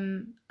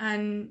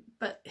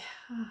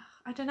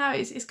I don't know,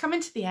 it's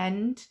coming to the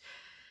end.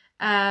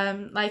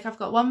 Like, I've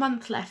got 1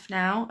 month left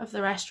now of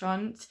the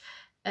restaurant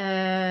for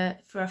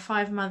a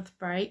 5-month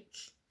break,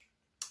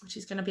 which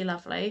is going to be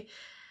lovely.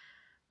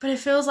 But it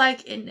feels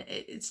like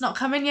it's not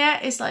coming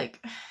yet. It's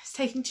like, it's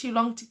taking too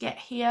long to get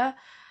here.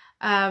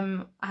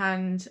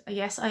 And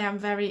yes, I am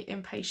very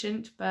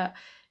impatient, but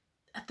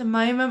at the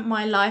moment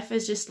my life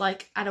is just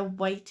like at a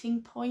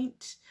waiting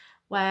point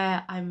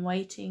where I'm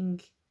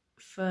waiting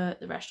for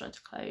the restaurant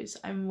to close.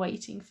 I'm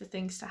waiting for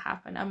things to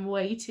happen. I'm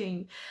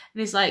waiting.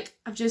 And it's like,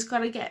 I've just got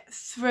to get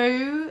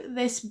through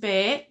this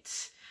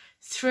bit,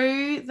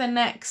 through the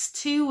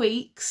next 2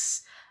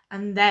 weeks,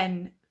 and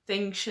then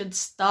things should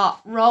start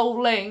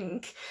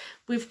rolling.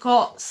 We've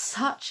got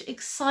such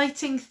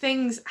exciting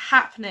things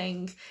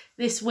happening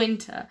this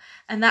winter,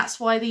 and that's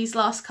why these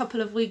last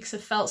couple of weeks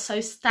have felt so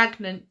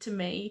stagnant to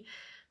me,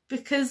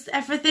 because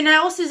everything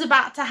else is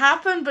about to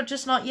happen but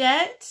just not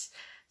yet.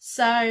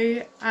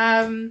 So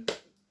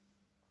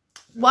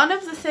one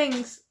of the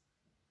things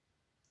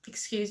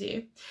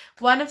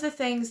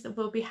that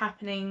will be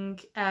happening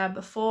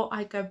before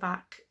I go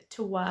back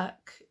to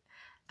work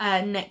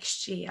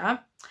next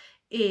year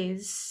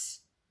is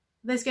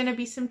there's going to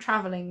be some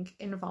travelling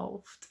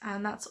involved,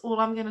 and that's all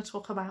I'm going to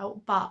talk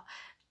about, but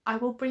I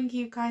will bring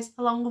you guys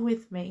along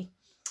with me.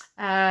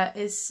 We're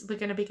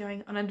going to be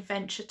going on an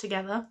adventure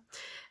together,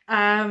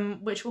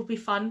 which will be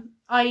fun.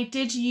 I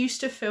did used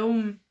to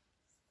film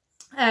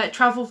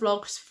travel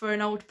vlogs for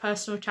an old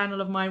personal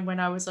channel of mine when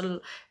I was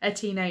a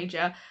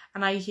teenager,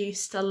 and I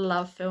used to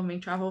love filming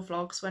travel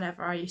vlogs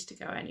whenever I used to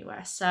go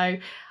anywhere. So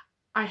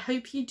I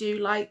hope you do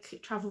like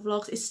travel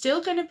vlogs. It's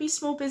still going to be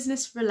small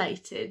business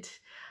related.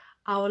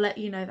 I will let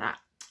you know that.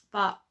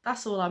 But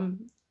that's all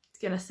I'm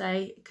going to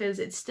say, because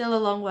it's still a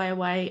long way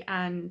away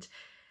and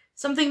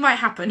something might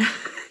happen.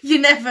 You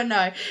never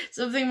know.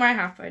 Something might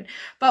happen.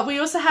 But we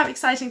also have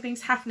exciting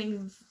things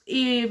happening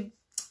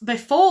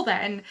before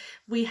then.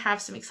 We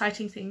have some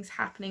exciting things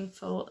happening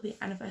for the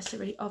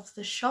anniversary of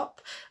the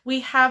shop. We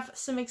have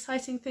some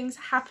exciting things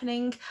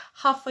happening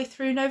halfway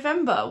through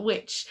November,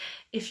 which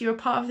if you're a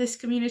part of this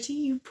community,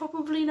 you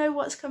probably know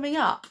what's coming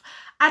up.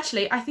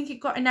 Actually, I think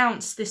it got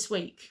announced this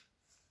week.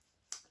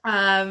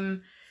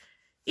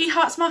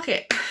 Hearts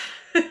Market.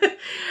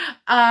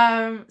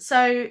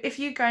 So if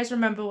you guys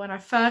remember when I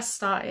first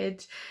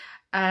started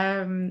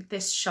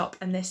this shop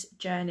and this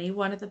journey,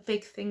 one of the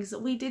big things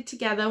that we did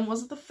together, and one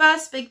of the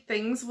first big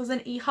things, was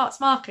an eHearts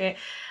market.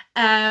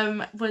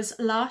 Was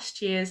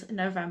last year's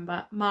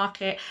November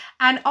market,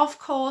 and of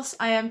course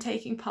I am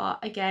taking part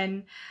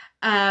again.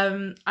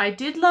 I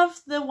did love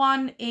the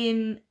one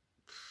in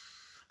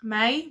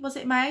May. Was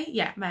it May?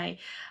 Yeah, May.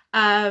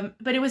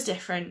 But it was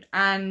different,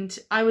 and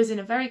I was in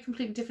a very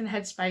completely different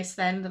headspace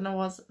then than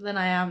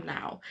I am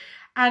now,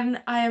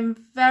 and I am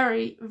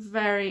very,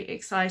 very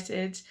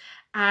excited.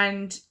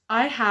 And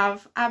I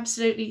have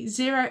absolutely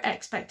zero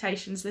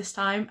expectations this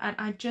time, and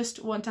I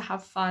just want to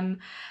have fun.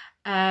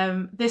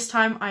 This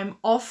time I'm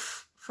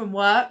off from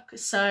work,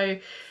 so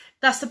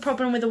that's the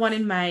problem with the one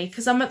in May,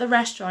 because I'm at the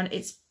restaurant.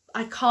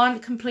 I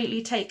can't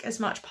completely take as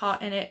much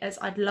part in it as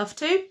I'd love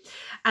to,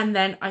 and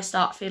then I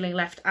start feeling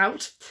left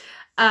out.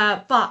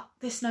 But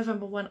this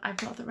November one, I'm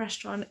not at the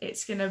restaurant.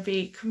 It's going to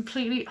be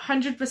completely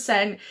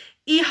 100%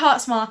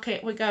 eHearts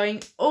market. We're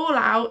going all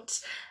out,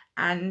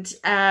 and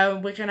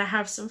we're going to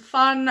have some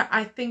fun.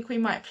 I think we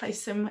might play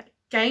some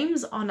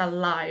games on a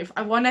live.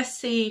 I want to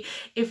see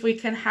if we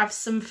can have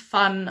some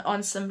fun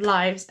on some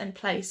lives and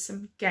play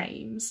some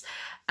games.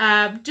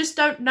 Just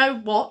don't know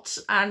what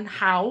and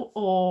how,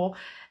 or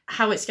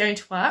how it's going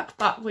to work,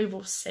 but we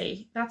will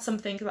see. That's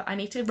something that I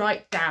need to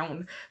write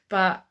down,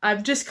 but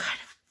I'm just kind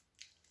of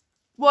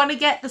want to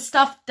get the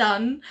stuff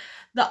done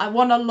that I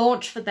want to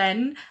launch for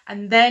then,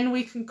 and then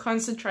we can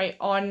concentrate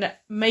on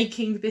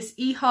making this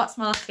eHearts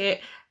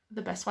market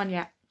the best one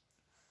yet.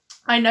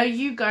 I know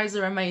you guys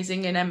are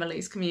amazing in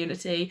Emily's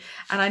community,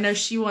 and I know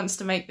she wants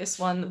to make this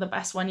one the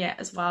best one yet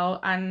as well,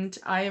 and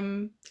I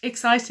am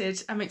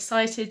excited. I'm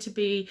excited to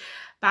be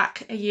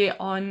back a year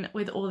on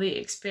with all the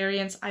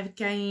experience I've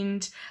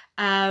gained.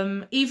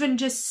 Even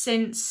just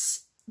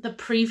since the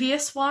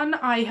previous one,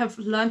 I have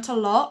learnt a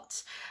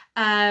lot,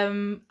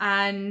 and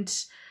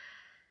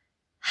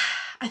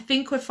I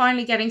think we're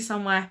finally getting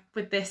somewhere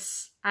with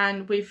this,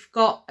 and we've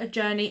got a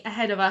journey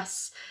ahead of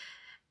us.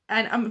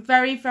 And I'm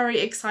very, very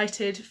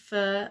excited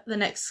for the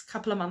next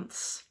couple of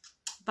months.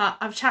 But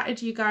I've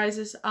chatted you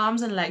guys'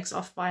 arms and legs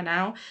off by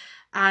now.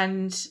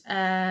 And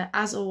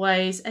as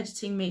always,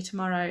 editing me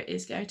tomorrow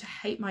is going to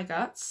hate my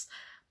guts.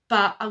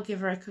 But I'll give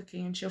her a cookie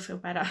and she'll feel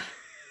better.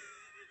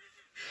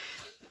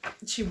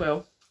 She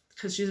will,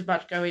 because she's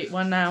about to go eat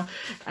one now.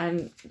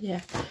 And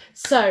yeah.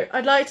 So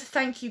I'd like to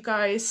thank you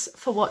guys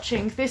for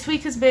watching. This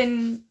week has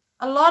been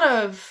a lot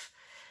of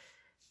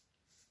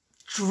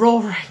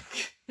drawing.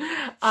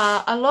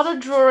 A lot of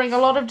drawing, a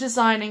lot of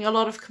designing, a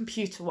lot of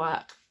computer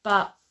work,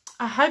 but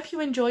I hope you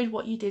enjoyed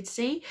what you did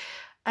see,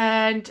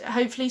 and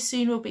hopefully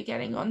soon we'll be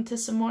getting on to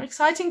some more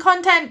exciting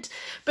content,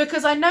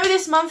 because I know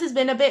this month has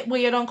been a bit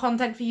weird on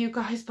content for you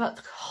guys, but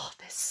God,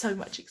 there's so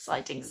much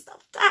exciting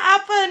stuff to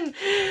happen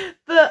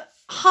that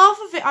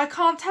half of it I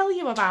can't tell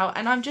you about,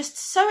 and I'm just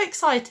so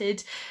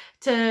excited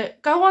to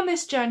go on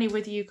this journey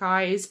with you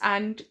guys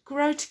and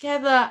grow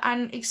together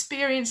and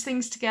experience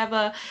things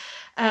together.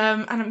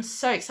 And I'm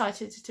so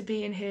excited to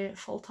be in here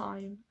full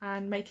time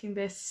and making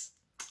this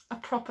a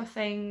proper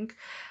thing.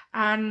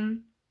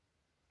 And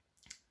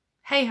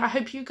hey, I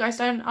hope you guys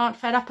aren't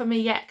fed up of me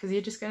yet, because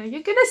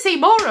you're gonna see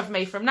more of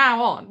me from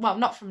now on. Well,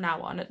 not from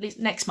now on, at least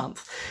next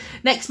month.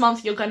 Next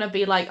month you're gonna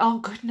be like, oh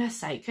goodness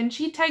sake, can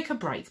she take a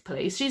break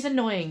please? She's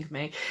annoying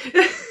me.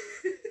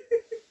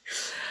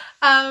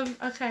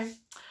 Okay.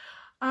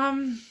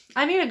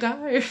 I need to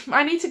go.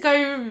 I need to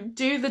go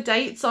do the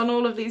dates on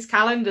all of these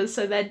calendars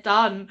so they're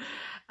done.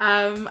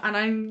 And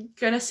I'm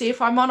going to see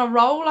if I'm on a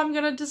roll, I'm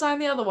going to design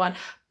the other one.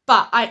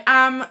 But I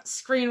am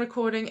screen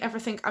recording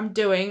everything I'm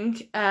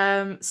doing.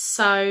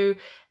 So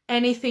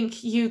anything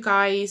you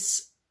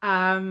guys,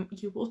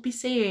 you will be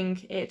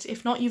seeing it.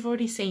 If not, you've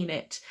already seen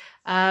it.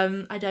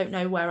 I don't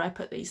know where I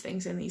put these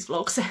things in these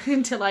vlogs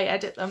until I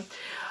edit them.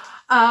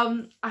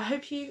 I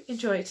hope you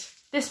enjoyed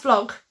this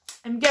vlog.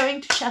 I'm going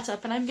to shut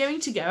up and I'm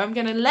going to go. I'm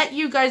going to let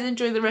you guys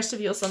enjoy the rest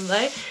of your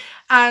Sunday.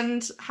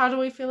 And how do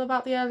we feel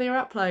about the earlier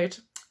upload?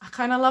 I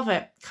kind of love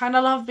it. Kind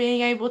of love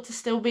being able to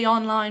still be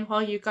online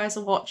while you guys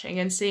are watching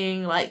and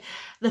seeing like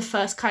the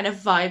first kind of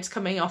vibes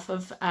coming off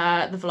of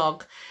the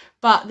vlog.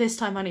 But this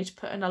time I need to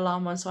put an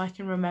alarm on so I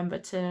can remember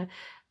to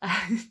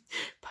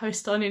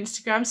post on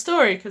Instagram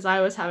story, because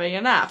I was having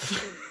a nap.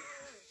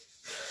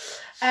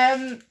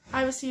 I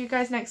will see you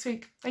guys next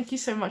week. Thank you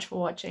so much for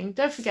watching.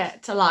 Don't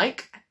forget to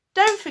like.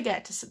 Don't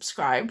forget to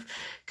subscribe,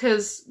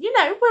 because, you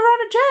know, we're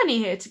on a journey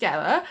here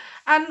together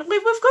and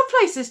we've got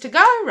places to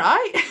go,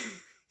 right?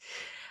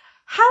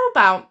 How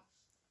about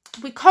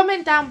we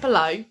comment down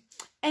below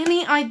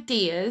any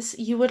ideas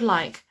you would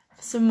like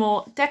for some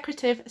more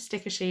decorative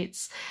sticker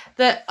sheets.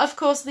 That, of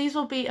course, these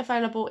will be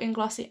available in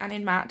glossy and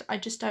in matte. I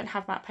just don't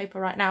have matte paper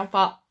right now,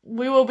 but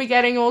we will be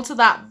getting all to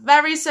that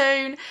very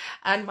soon,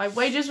 and my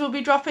wages will be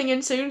dropping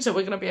in soon, so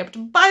we're going to be able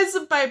to buy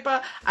some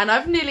paper. And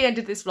I've nearly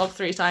ended this vlog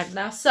 3 times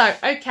now. So,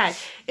 okay,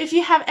 if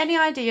you have any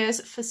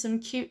ideas for some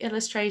cute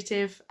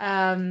illustrative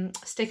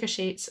sticker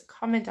sheets,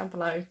 comment down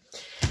below.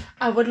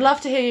 I would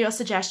love to hear your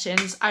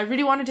suggestions. I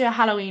really want to do a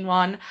Halloween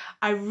one.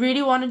 I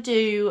really want to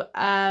do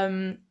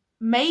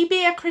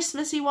maybe a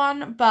Christmassy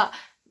one, but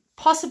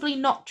possibly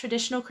not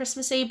traditional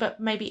Christmassy, but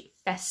maybe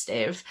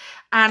festive.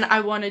 And I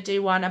want to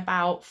do one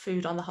about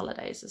food on the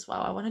holidays as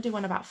well. I want to do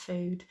one about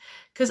food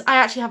because I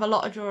actually have a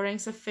lot of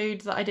drawings of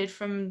food that I did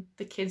from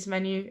the kids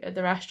menu at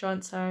the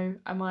restaurant, so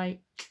I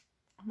might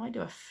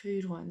do a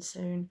food one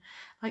soon.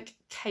 Like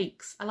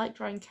cakes. I like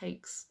drawing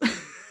cakes.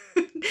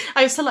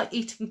 I also like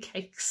eating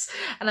cakes,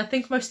 and I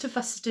think most of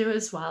us do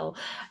as well.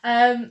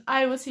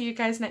 I will see you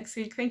guys next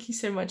week. Thank you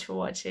so much for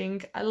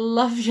watching. I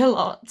love you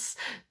lots.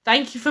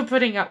 Thank you for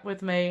putting up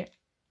with me.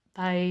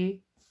 Bye.